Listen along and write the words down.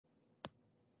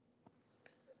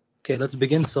Okay, let's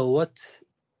begin. So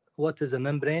what is a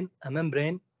membrane? A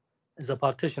membrane is a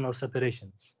partition or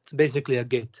separation. It's basically a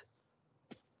gate.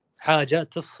 حاجة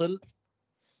تفصل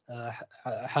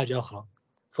حاجة أخرى.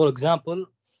 For example,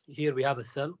 here we have a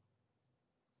cell,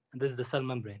 and this is the cell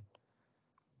membrane.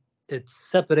 It's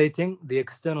separating the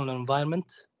external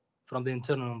environment from the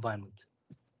internal environment.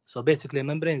 So basically, a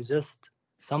membrane is just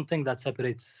something that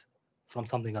separates from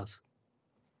something else.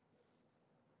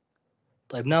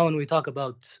 But now when we talk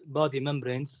about body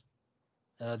membranes,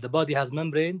 the body has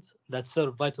membranes that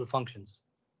serve vital functions.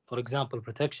 For example,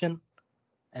 protection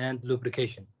and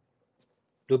lubrication.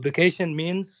 Lubrication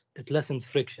means it lessens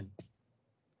friction,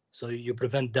 so you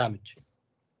prevent damage.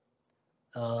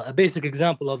 A basic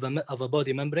example of a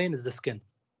body membrane is the skin.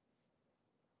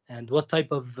 And what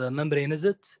type of membrane is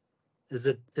it?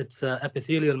 It's an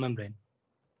epithelial membrane.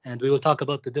 And we will talk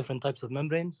about the different types of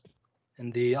membranes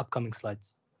in the upcoming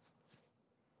slides.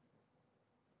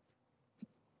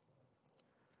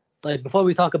 Before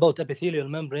we talk about epithelial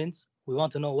membranes, we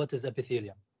want to know what is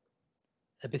epithelium.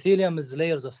 Epithelium is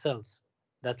layers of cells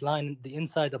that line the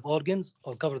inside of organs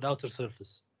or cover the outer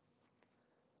surface.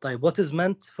 What is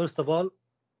meant, first of all,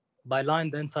 by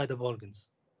line the inside of organs?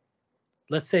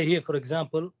 Let's say here, for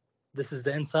example, this is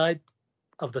the inside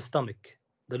of the stomach.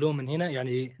 The lumen هنا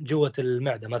يعني جوة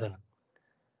المعدة مثلا.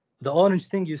 The orange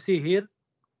thing you see here,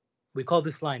 we call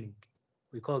this lining.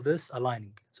 We call this a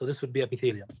lining. So this would be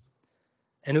epithelium.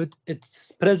 And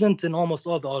it's present in almost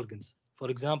all the organs. For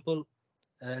example,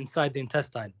 inside the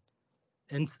intestine.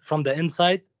 From the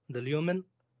inside, the lumen,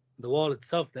 the wall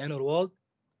itself, the inner wall,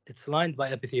 it's lined by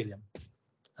epithelium.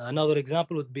 Another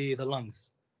example would be the lungs.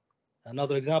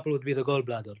 Another example would be the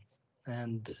gallbladder,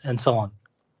 and so on.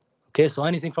 Okay, so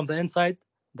anything from the inside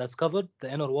that's covered,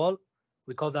 the inner wall,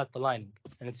 we call that the lining,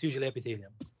 and it's usually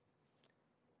epithelium.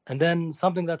 And then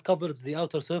something that covers the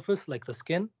outer surface, like the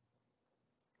skin,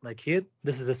 like here,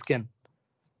 this is the skin.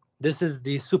 This is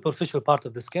the superficial part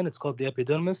of the skin. It's called the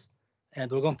epidermis,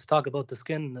 and we're going to talk about the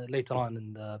skin later on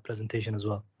in the presentation as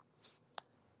well.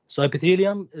 So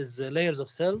epithelium is layers of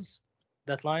cells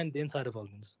that line the inside of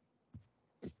organs.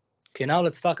 Okay, now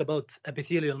let's talk about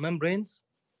epithelial membranes.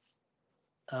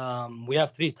 We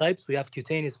have three types. We have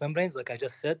cutaneous membranes, like I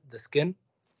just said, the skin,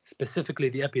 specifically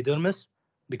the epidermis,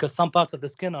 because some parts of the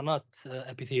skin are not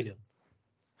epithelial.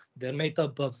 They're made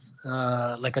up of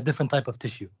like a different type of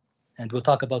tissue, and we'll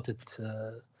talk about it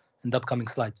in the upcoming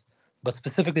slides. But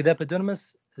specifically, the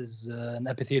epidermis is an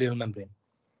epithelial membrane.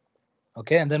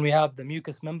 Okay, and then we have the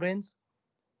mucous membranes,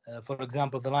 for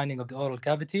example, the lining of the oral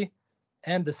cavity,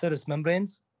 and the serous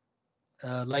membranes,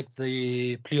 like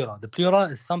the pleura. The pleura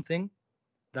is something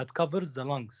that covers the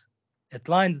lungs. It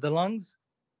lines the lungs,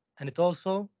 and it covers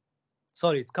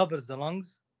the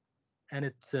lungs, and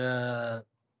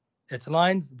it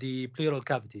lines the pleural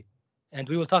cavity. And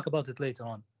we will talk about it later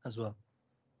on as well.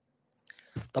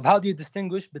 But how do you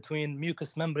distinguish between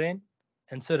mucous membrane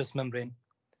and serous membrane?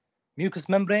 Mucous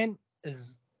membrane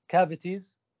is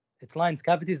cavities. It lines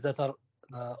cavities that are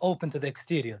open to the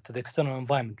exterior, to the external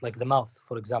environment, like the mouth,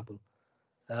 for example.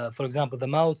 The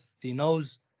mouth, the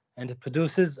nose, and it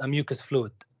produces a mucous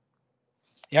fluid.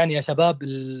 يعني يا شباب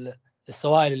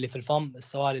السوائل اللي في الفم،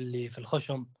 السوائل اللي في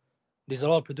الخشم, these are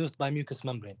all produced by mucous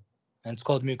membrane, and it's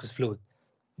called mucous fluid.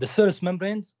 The serous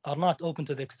membranes are not open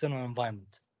to the external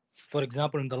environment. For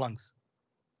example, in the lungs.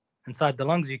 Inside the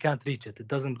lungs, you can't reach it. It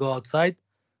doesn't go outside.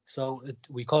 So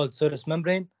we call it serous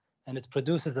membrane, and it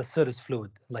produces a serous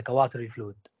fluid, like a watery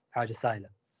fluid, حاجة سائلة.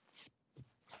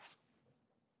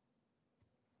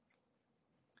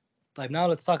 Now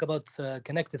let's talk about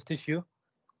connective tissue.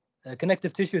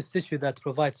 Connective tissue is tissue that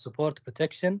provides support,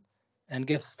 protection, and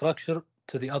gives structure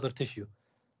to the other tissue.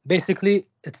 Basically,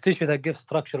 it's tissue that gives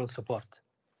structural support.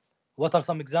 What are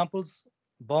some examples?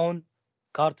 Bone,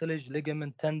 cartilage,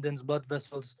 ligament, tendons, blood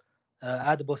vessels,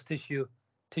 adipose tissue,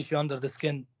 tissue under the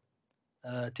skin.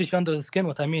 Tissue under the skin,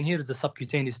 what I mean here is the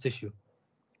subcutaneous tissue.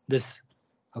 This,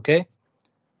 okay?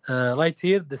 Right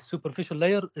here, the superficial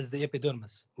layer is the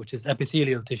epidermis, which is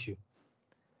epithelial tissue.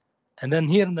 And then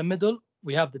here in the middle,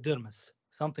 we have the dermis,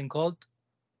 something called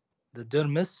the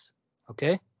dermis,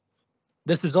 okay?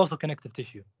 This is also connective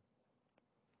tissue.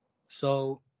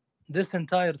 So this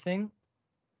entire thing,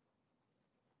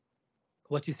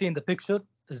 what you see in the picture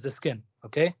is the skin,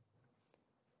 okay?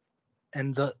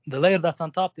 And the layer that's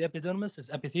on top, the epidermis, is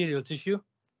epithelial tissue.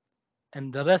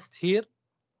 And the rest here,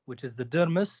 which is the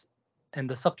dermis and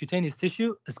the subcutaneous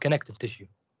tissue, is connective tissue.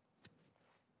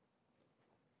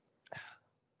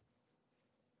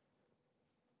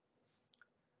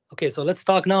 Okay, so let's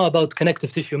talk now about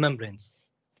connective tissue membranes.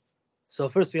 So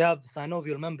first we have the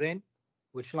synovial membrane,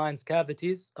 which lines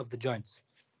cavities of the joints.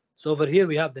 So over here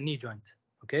we have the knee joint,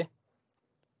 okay?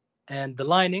 And the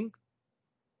lining,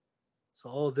 so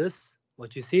all this,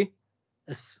 what you see,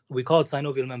 is we call it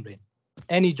synovial membrane.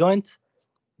 Any joint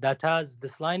that has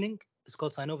this lining is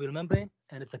called synovial membrane,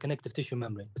 and it's a connective tissue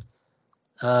membrane.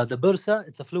 The bursa,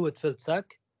 it's a fluid-filled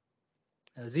sac,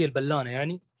 زي البلانة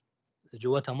يعني,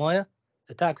 جواتها موية.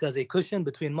 It acts as a cushion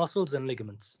between muscles and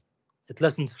ligaments. It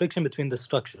lessens friction between the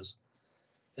structures.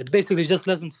 It basically just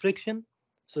lessens friction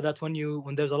so that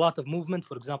when there's a lot of movement,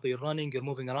 for example, you're running, you're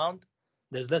moving around,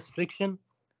 there's less friction,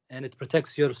 and it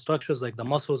protects your structures like the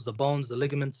muscles, the bones, the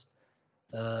ligaments,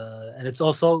 and it's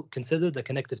also considered a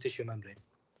connective tissue membrane.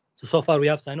 So far we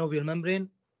have synovial membrane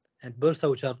and bursa,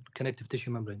 which are connective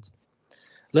tissue membranes.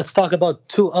 Let's talk about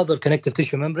two other connective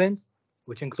tissue membranes,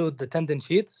 which include the tendon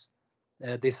sheaths.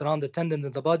 They surround the tendons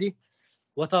in the body.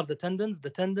 What are the tendons? The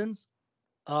tendons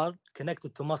are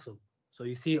connected to muscle. So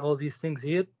you see all these things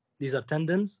here. These are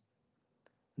tendons.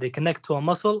 They connect to a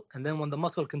muscle, and then when the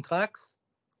muscle contracts,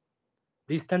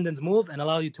 these tendons move and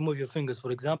allow you to move your fingers,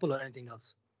 for example, or anything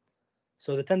else.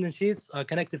 So the tendon sheaths are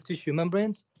connective tissue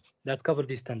membranes that cover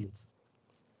these tendons.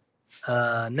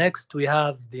 Next, we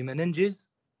have the meninges.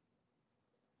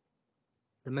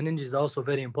 The meninges is also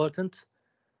very important.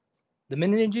 The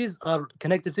meninges are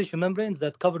connective tissue membranes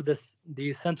that cover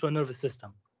the central nervous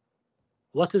system.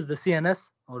 What is the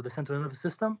CNS, or the central nervous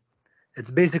system? It's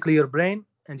basically your brain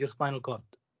and your spinal cord.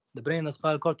 The brain and the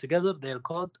spinal cord together, they are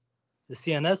called the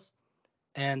CNS,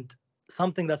 and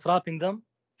something that's wrapping them,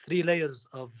 3 layers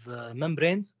of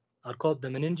membranes, are called the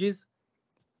meninges.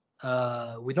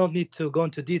 We don't need to go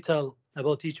into detail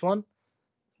about each one,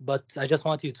 but I just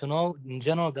want you to know in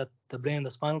general that the brain and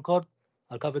the spinal cord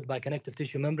are covered by connective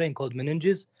tissue membrane called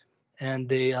meninges, and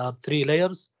they are 3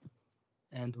 layers,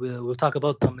 and we'll talk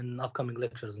about them in upcoming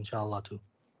lectures, inshallah, too.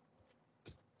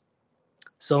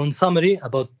 So in summary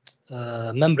about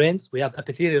membranes, we have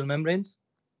epithelial membranes,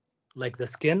 like the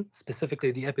skin,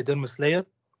 specifically the epidermis layer.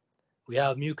 We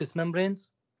have mucous membranes,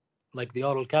 like the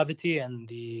oral cavity and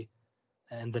the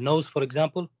nose, for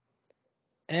example.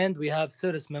 And we have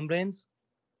serous membranes,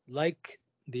 like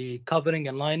the covering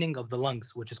and lining of the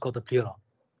lungs, which is called the pleura.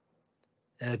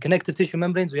 Connective tissue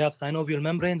membranes, we have synovial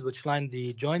membranes, which line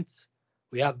the joints.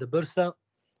 We have the bursa,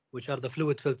 which are the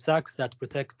fluid-filled sacs that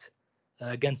protect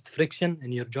against friction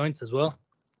in your joints as well,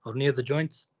 or near the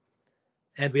joints.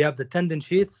 And we have the tendon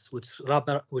sheaths, which wrap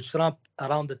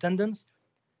around the tendons.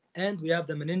 And we have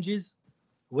the meninges,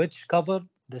 which cover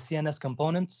the CNS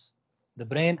components, the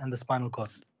brain, and the spinal cord.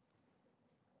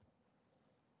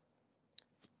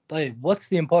 What's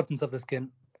the importance of the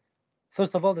skin?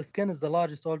 First of all, the skin is the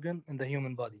largest organ in the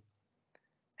human body.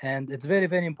 And it's very,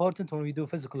 very important when we do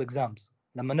physical exams.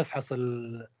 When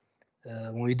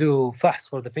we do fahs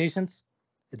for the patients,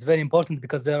 it's very important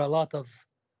because there are a lot of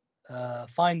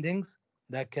findings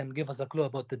that can give us a clue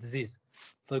about the disease.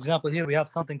 For example, here we have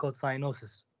something called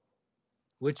cyanosis,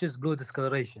 which is blue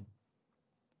discoloration.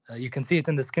 You can see it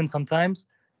in the skin sometimes,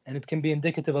 and it can be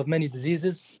indicative of many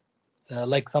diseases,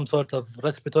 like some sort of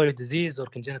respiratory disease or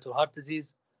congenital heart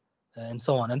disease, and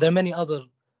so on. And there are many other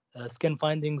skin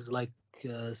findings like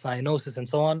cyanosis and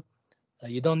so on.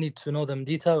 You don't need to know them in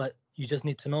detail. You just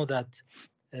need to know that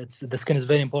the skin is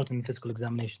very important in physical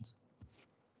examinations.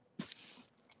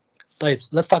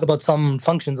 Let's talk about some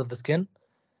functions of the skin.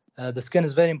 The skin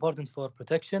is very important for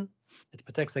protection. It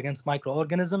protects against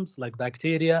microorganisms like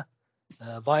bacteria,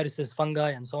 viruses,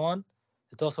 fungi, and so on.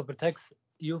 It also protects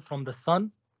you from the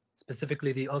sun,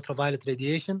 specifically the ultraviolet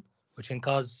radiation, which can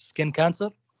cause skin cancer.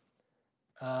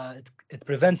 It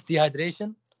prevents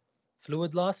dehydration,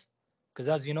 fluid loss, because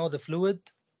as you know, the fluid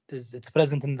it's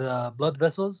present in the blood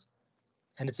vessels,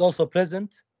 and it's also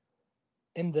present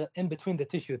in between the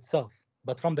tissue itself,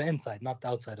 but from the inside, not the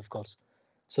outside, of course.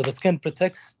 So the skin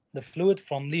protects the fluid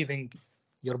from leaving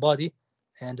your body,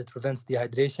 and it prevents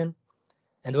dehydration.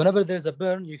 And whenever there's a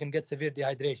burn, you can get severe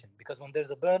dehydration, because when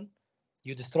there's a burn,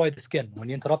 you destroy the skin. When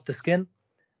you interrupt the skin,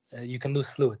 you can lose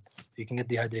fluid. You can get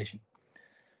dehydration.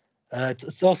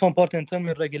 It's also important in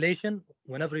thermal regulation.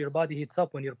 Whenever your body heats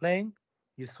up when you're playing,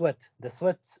 you sweat. The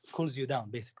sweat cools you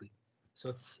down, basically.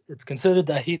 So it's considered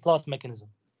a heat loss mechanism.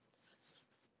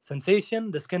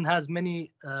 Sensation, the skin has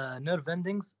many nerve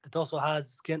endings. It also has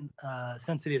skin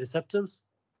sensory receptors.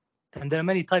 And there are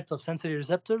many types of sensory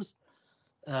receptors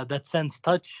that sense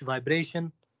touch,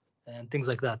 vibration, and things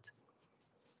like that.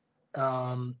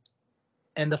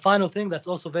 And the final thing that's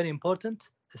also very important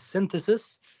is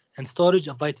synthesis and storage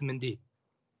of vitamin D.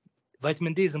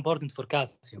 Vitamin D is important for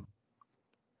calcium.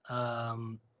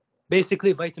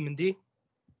 Basically, vitamin D,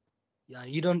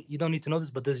 you don't need to know this,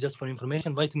 but this is just for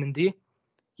information. Vitamin D,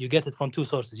 you get it from 2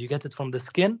 sources. You get it from the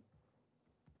skin,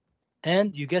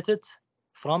 and you get it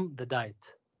from the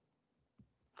diet,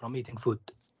 from eating food.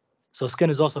 So skin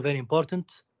is also very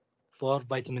important for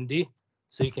vitamin D,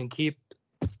 so you can keep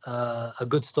a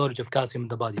good storage of calcium in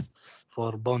the body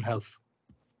for bone health.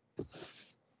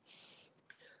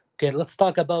 Okay, let's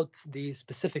talk about the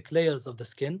specific layers of the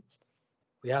skin.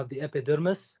 We have the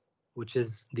epidermis, which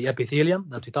is the epithelium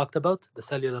that we talked about, the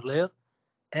cellular layer.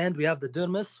 And we have the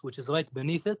dermis, which is right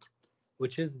beneath it,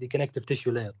 which is the connective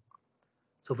tissue layer.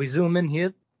 So if we zoom in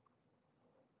here,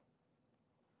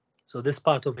 so this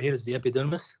part over here is the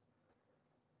epidermis,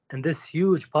 and this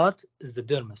huge part is the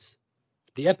dermis.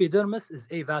 The epidermis is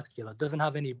avascular, doesn't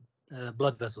have any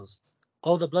blood vessels.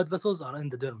 All the blood vessels are in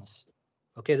the dermis.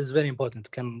 Okay, this is very important.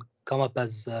 It can come up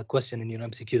as a question in your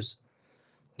MCQs.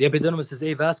 The epidermis is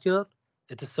avascular.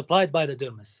 It is supplied by the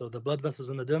dermis. So the blood vessels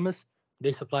in the dermis,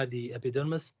 they supply the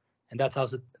epidermis, and that's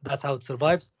how it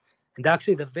survives. And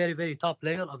actually, the very, very top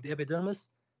layer of the epidermis,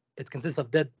 it consists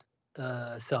of dead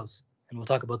cells, and we'll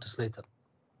talk about this later.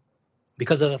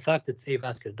 Because of the fact it's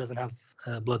avascular, it doesn't have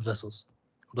blood vessels,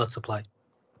 blood supply.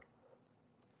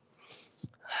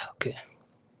 Okay.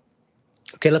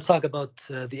 Okay, let's talk about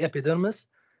the epidermis.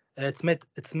 It's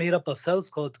made up of cells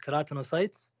called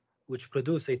keratinocytes, which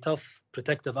produce a tough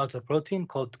protective outer protein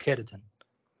called keratin.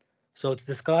 So it's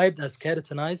described as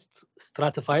keratinized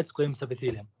stratified squamous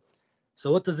epithelium.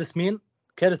 So what does this mean?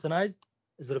 Keratinized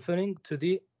is referring to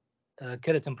the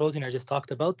keratin protein I just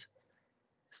talked about.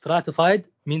 Stratified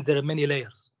means there are many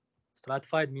layers.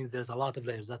 Stratified means there's a lot of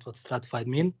layers. That's what stratified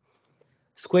means.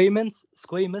 Squamous,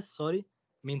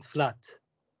 means flat.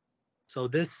 So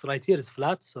this right here is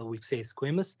flat, so we say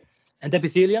squamous. And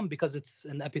epithelium, because it's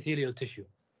an epithelial tissue.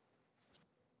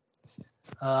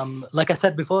 Like I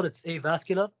said before, it's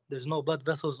avascular. There's no blood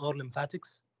vessels or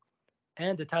lymphatics.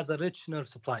 And it has a rich nerve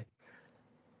supply.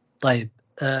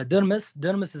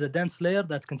 Dermis is a dense layer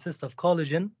that consists of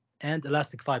collagen and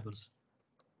elastic fibers.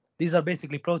 These are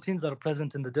basically proteins that are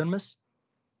present in the dermis.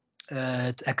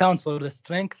 It accounts for the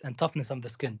strength and toughness of the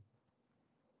skin.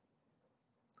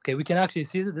 Okay, we can actually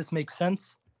see that this makes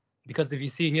sense because if you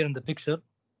see here in the picture,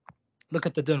 look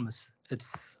at the dermis.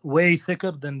 It's way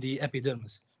thicker than the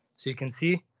epidermis. So you can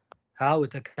see how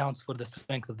it accounts for the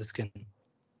strength of the skin.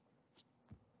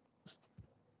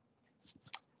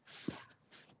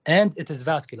 And it is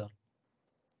vascular.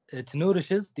 It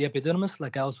nourishes the epidermis,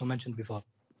 like I also mentioned before.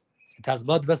 It has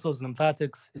blood vessels,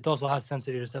 lymphatics. It also has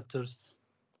sensory receptors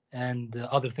and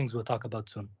other things we'll talk about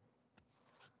soon.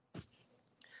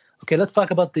 Okay, let's talk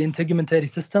about the integumentary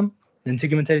system. The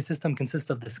integumentary system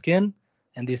consists of the skin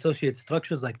and the associated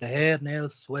structures like the hair,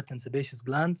 nails, sweat, and sebaceous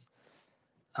glands.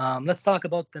 Let's talk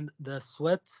about the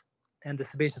sweat and the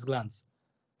sebaceous glands.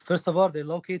 First of all, they're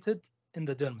located in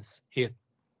the dermis here.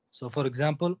 So for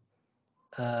example,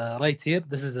 right here,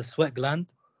 this is a sweat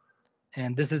gland,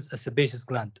 and this is a sebaceous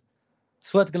gland.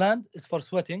 Sweat gland is for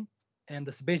sweating, and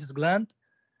the sebaceous gland,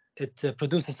 it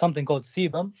produces something called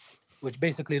sebum, which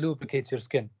basically lubricates your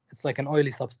skin. It's like an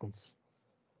oily substance.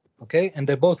 Okay, and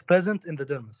they're both present in the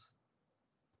dermis.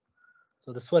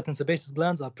 So the sweat and sebaceous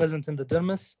glands are present in the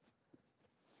dermis.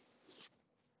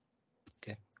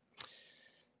 Okay.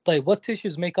 What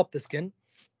tissues make up the skin?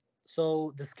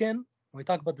 So the skin, when we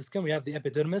talk about the skin, we have the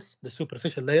epidermis, the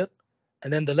superficial layer,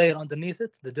 and then the layer underneath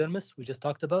it, the dermis, we just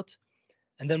talked about.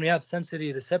 And then we have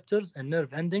sensory receptors and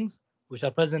nerve endings, which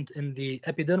are present in the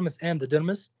epidermis and the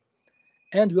dermis.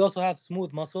 And we also have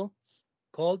smooth muscle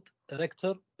called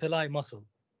erector pili muscle,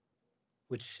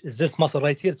 which is this muscle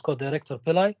right here. It's called the erector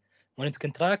pili. When it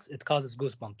contracts, it causes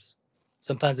goosebumps.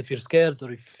 Sometimes if you're scared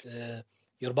or if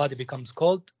your body becomes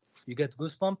cold, you get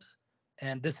goosebumps.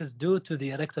 And this is due to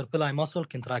the erector pili muscle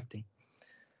contracting.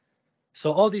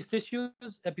 So all these tissues,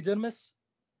 epidermis,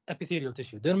 epithelial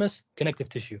tissue, dermis, connective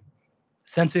tissue.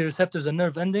 Sensory receptors and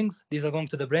nerve endings, these are going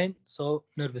to the brain, so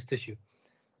nervous tissue.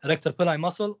 Erector pili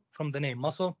muscle, from the name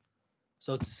muscle,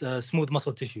 so it's smooth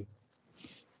muscle tissue.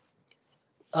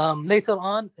 Later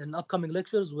on, in upcoming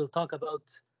lectures, we'll talk about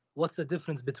what's the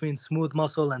difference between smooth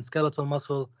muscle and skeletal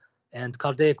muscle and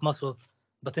cardiac muscle.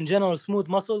 But in general, smooth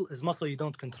muscle is muscle you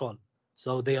don't control.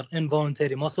 So they are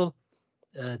involuntary muscle.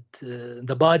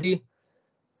 The body,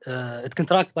 it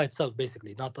contracts by itself,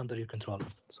 basically, not under your control.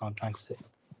 That's what I'm trying to say.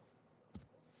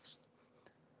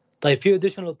 A few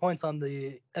additional points on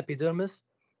the epidermis.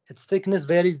 Its thickness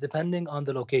varies depending on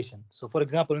the location. So for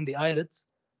example, in the eyelids,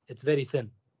 it's very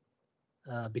thin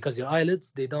because your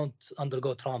eyelids, they don't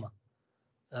undergo trauma.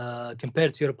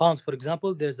 Compared to your palms, for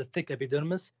example, there's a thick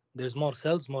epidermis. There's more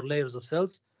cells, more layers of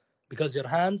cells, because your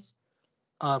hands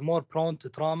are more prone to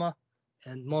trauma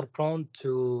and more prone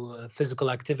to physical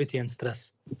activity and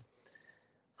stress.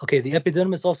 Okay, the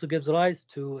epidermis also gives rise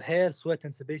to hair, sweat,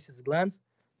 and sebaceous glands,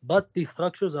 but these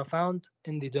structures are found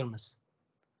in the dermis.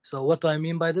 So what do I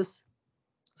mean by this?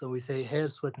 So we say hair,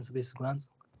 sweat, and sebaceous glands.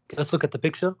 Okay, let's look at the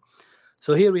picture.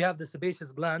 So here we have the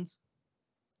sebaceous glands,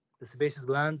 the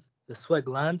sweat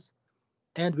glands,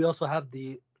 and we also have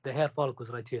the hair follicles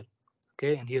right here.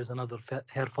 Okay, and here's another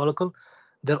hair follicle.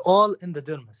 They're all in the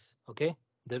dermis. Okay,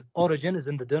 their origin is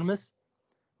in the dermis,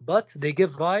 but they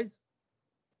give rise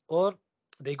or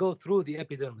they go through the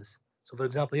epidermis. So, for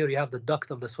example, here you have the duct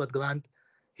of the sweat gland.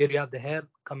 Here you have the hair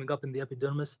coming up in the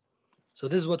epidermis. So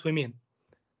this is what we mean.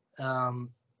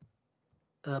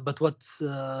 But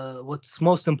what's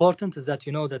most important is that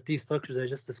you know that these structures I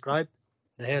just described,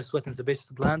 the hair, sweat, and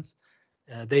sebaceous glands,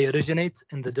 they originate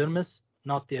in the dermis,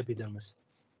 not the epidermis.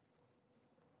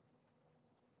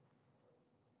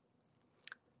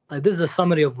 This is a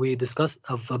summary of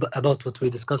about what we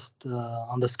discussed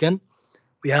on the skin.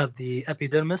 We have the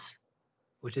epidermis,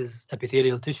 which is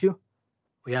epithelial tissue.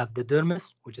 We have the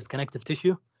dermis, which is connective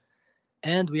tissue,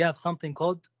 and we have something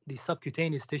called the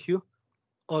subcutaneous tissue,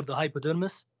 or the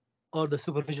hypodermis, or the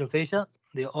superficial fascia.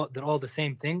 They're all the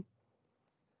same thing,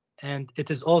 and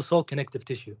it is also connective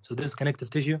tissue. So this is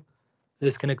connective tissue,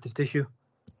 this is connective tissue.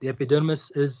 The epidermis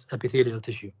is epithelial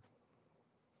tissue.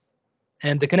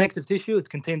 And the connective tissue, it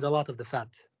contains a lot of the fat.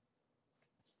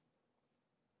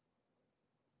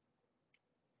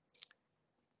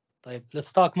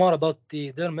 Let's talk more about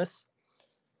the dermis.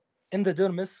 In the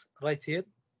dermis, right here,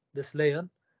 this layer,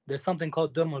 there's something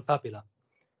called dermal papilla.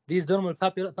 These dermal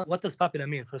papilla, what does papilla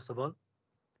mean, first of all?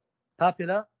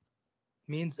 Papilla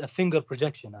means a finger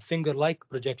projection, a finger-like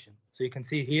projection. So you can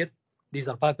see here, these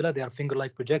are papilla, they are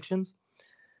finger-like projections.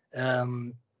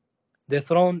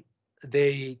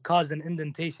 They cause an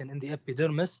indentation in the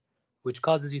epidermis, which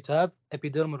causes you to have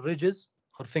epidermal ridges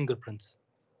or fingerprints.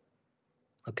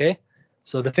 Okay,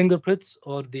 so the fingerprints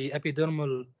or the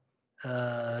epidermal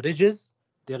ridges,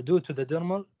 they're due to the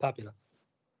dermal papilla,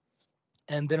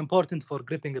 and they're important for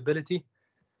gripping ability.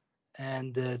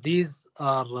 And these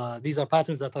are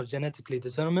patterns that are genetically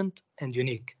determined and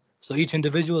unique. So each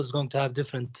individual is going to have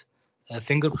different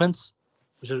fingerprints,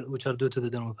 which are due to the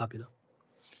dermal papilla.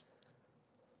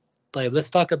 Let's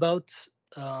talk about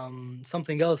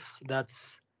something else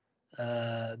that's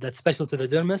special to the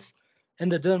dermis. In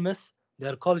the dermis,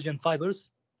 there are collagen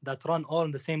fibers that run all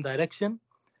in the same direction,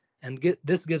 and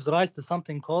this gives rise to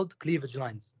something called cleavage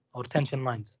lines or tension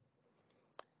lines.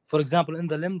 For example, in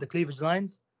the limb, the cleavage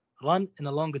lines run in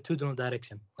a longitudinal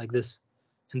direction, like this.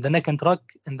 In the neck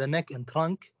and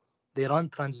trunk, they run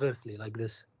transversely, like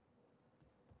this.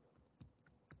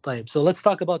 So let's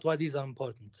talk about why these are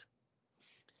important.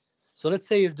 So let's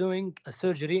say you're doing a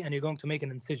surgery and you're going to make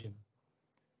an incision.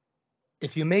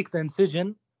 If you make the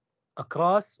incision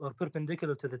across or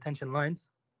perpendicular to the tension lines,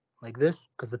 like this,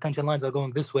 because the tension lines are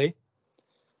going this way,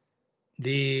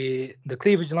 the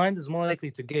cleavage lines is more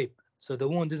likely to gape, so the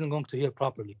wound isn't going to heal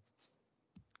properly.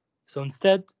 So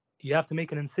instead, you have to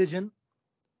make an incision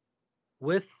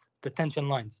with the tension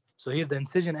lines. So here the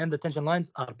incision and the tension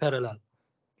lines are parallel.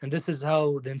 And this is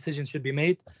how the incision should be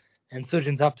made. And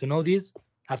surgeons have to know this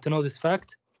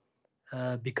fact,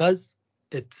 because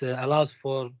it allows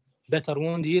for better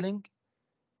wound healing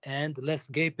and less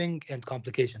gaping and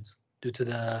complications due to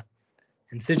the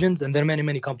incisions. And there are many,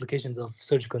 many complications of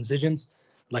surgical incisions,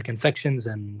 like infections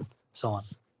and so on.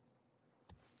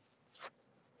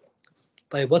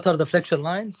 What are the flexure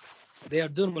lines? They are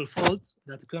dermal folds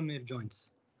that occur near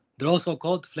joints. They're also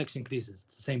called flexion creases.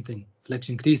 It's the same thing.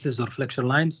 Flexion creases or flexure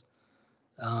lines.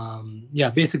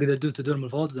 Basically they're due to dermal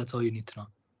folds. That's all you need to know.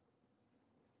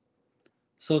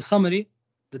 So summary,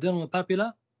 the dermal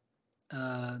papilla,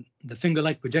 the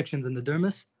finger-like projections in the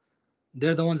dermis,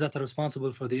 they're the ones that are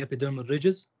responsible for the epidermal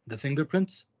ridges, the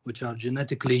fingerprints, which are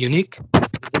genetically unique.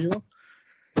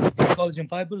 Collagen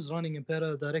fibers running in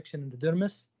parallel direction in the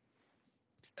dermis.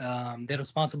 They're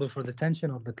responsible for the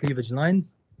tension of the cleavage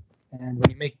lines. And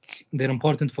when they're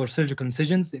important for surgical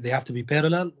incisions. They have to be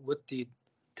parallel with the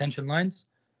tension lines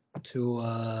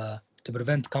to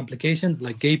prevent complications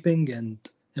like gaping and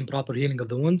improper healing of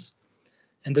the wounds.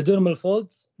 And the dermal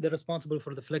folds, they're responsible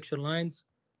for the flexure lines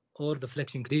or the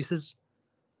flexion creases.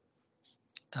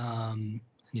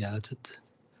 That's it.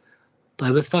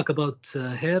 Let's talk about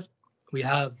hair. We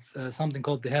have something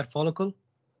called the hair follicle,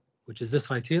 which is this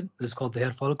right here. This is called the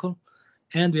hair follicle.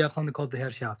 And we have something called the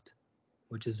hair shaft,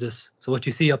 which is this. So what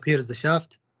you see up here is the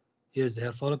shaft. Here's the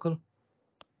hair follicle.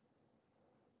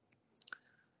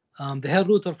 The hair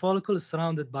root or follicle is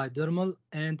surrounded by dermal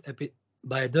and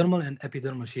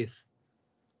epidermal sheath.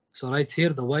 So right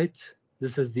here, the white,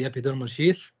 this is the epidermal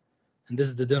sheath, and this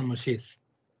is the dermal sheath.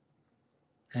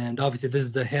 And obviously this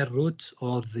is the hair root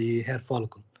or the hair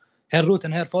follicle. Hair root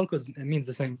and hair follicle means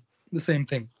the same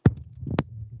thing.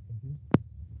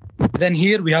 Then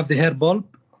here we have the hair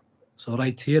bulb. So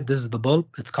right here, this is the bulb.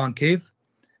 It's concave,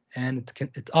 and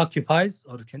it occupies,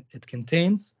 or it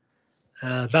contains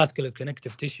vascular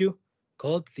connective tissue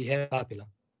called the hair papilla.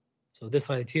 So this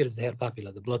right here is the hair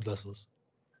papilla, the blood vessels,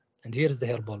 and here is the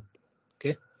hair bulb.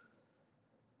 Okay.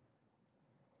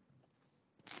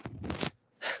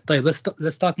 طيب,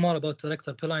 let's talk more about the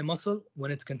erector pili muscle.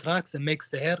 When it contracts, it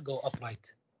makes the hair go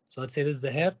upright. So let's say this is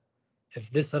the hair. If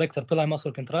this erector pili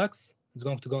muscle contracts, it's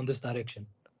going to go in this direction,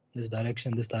 this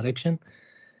direction,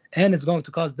 and it's going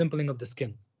to cause dimpling of the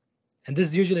skin. And this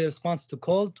is usually a response to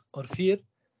cold or fear,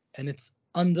 and it's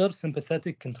under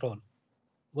sympathetic control.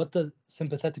 What does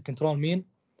sympathetic control mean?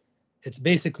 It's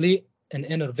basically an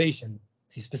innervation,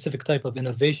 a specific type of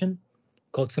innervation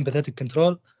called sympathetic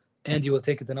control, and you will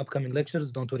take it in upcoming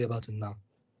lectures. Don't worry about it now.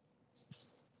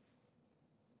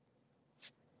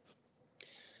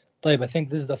 طيب, I think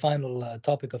this is the final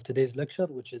topic of today's lecture,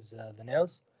 which is the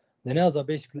nails. The nails are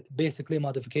basically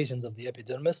modifications of the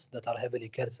epidermis that are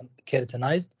heavily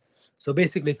keratinized. So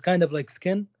basically, it's kind of like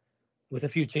skin with a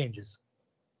few changes,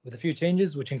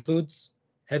 which includes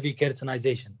heavy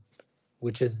keratinization,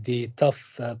 which is the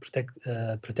tough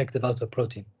protective outer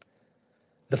protein.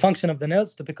 The function of the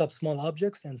nails to pick up small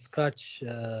objects and scratch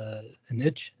an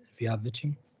itch if you have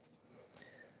itching.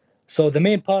 So the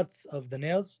main parts of the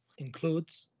nails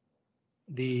includes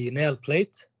the nail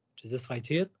plate, which is this right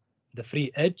here, the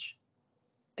free edge,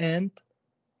 and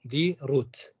the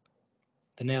root,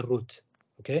 the nail root.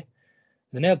 Okay.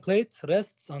 The nail plate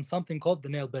rests on something called the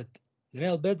nail bed. The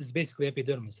nail bed is basically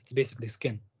epidermis. It's basically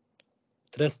skin.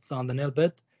 It rests on the nail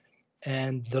bed,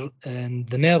 and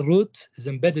the nail root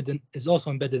is also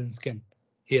embedded in skin.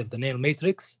 Here, the nail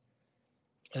matrix.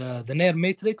 The nail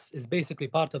matrix is basically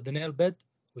part of the nail bed,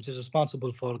 which is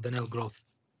responsible for the nail growth.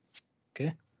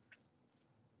 Okay.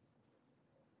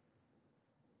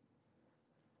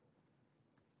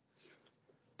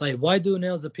 Why do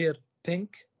nails appear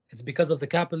pink? It's because of the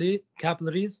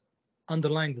capillaries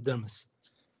underlying the dermis.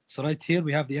 So right here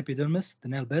we have the epidermis, the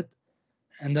nail bed,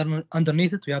 and then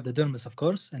underneath it we have the dermis, of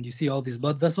course, and you see all these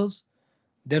blood vessels.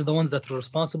 They're the ones that are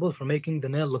responsible for making the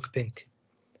nail look pink.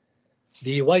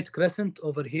 The white crescent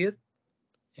over here,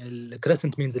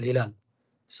 crescent means al-hilal.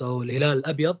 So al-hilal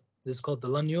al-abyad, this is called the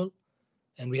lunule,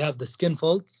 and we have the skin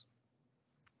folds.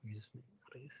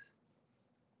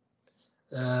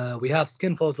 We have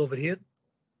skin folds over here,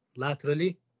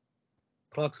 laterally,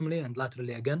 proximally, and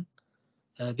laterally again.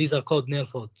 These are called nail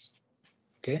folds.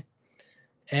 Okay.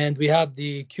 And we have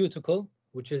the cuticle,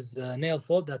 which is a nail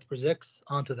fold that projects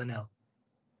onto the nail.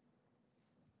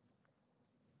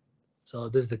 So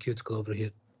this is the cuticle over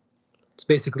here. It's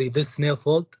basically this nail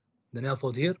fold, the nail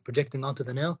fold here, projecting onto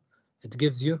the nail. It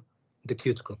gives you the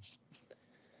cuticle.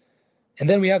 And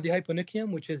then we have the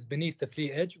hyponychium, which is beneath the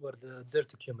free edge where the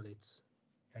dirt accumulates.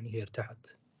 And here,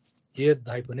 تحت. Here,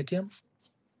 the hyponychium.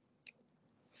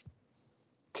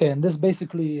 Okay, and this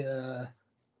basically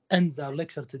ends our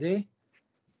lecture today.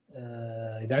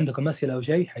 إذا عندكم أسئلة أو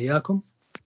شيء حياكم.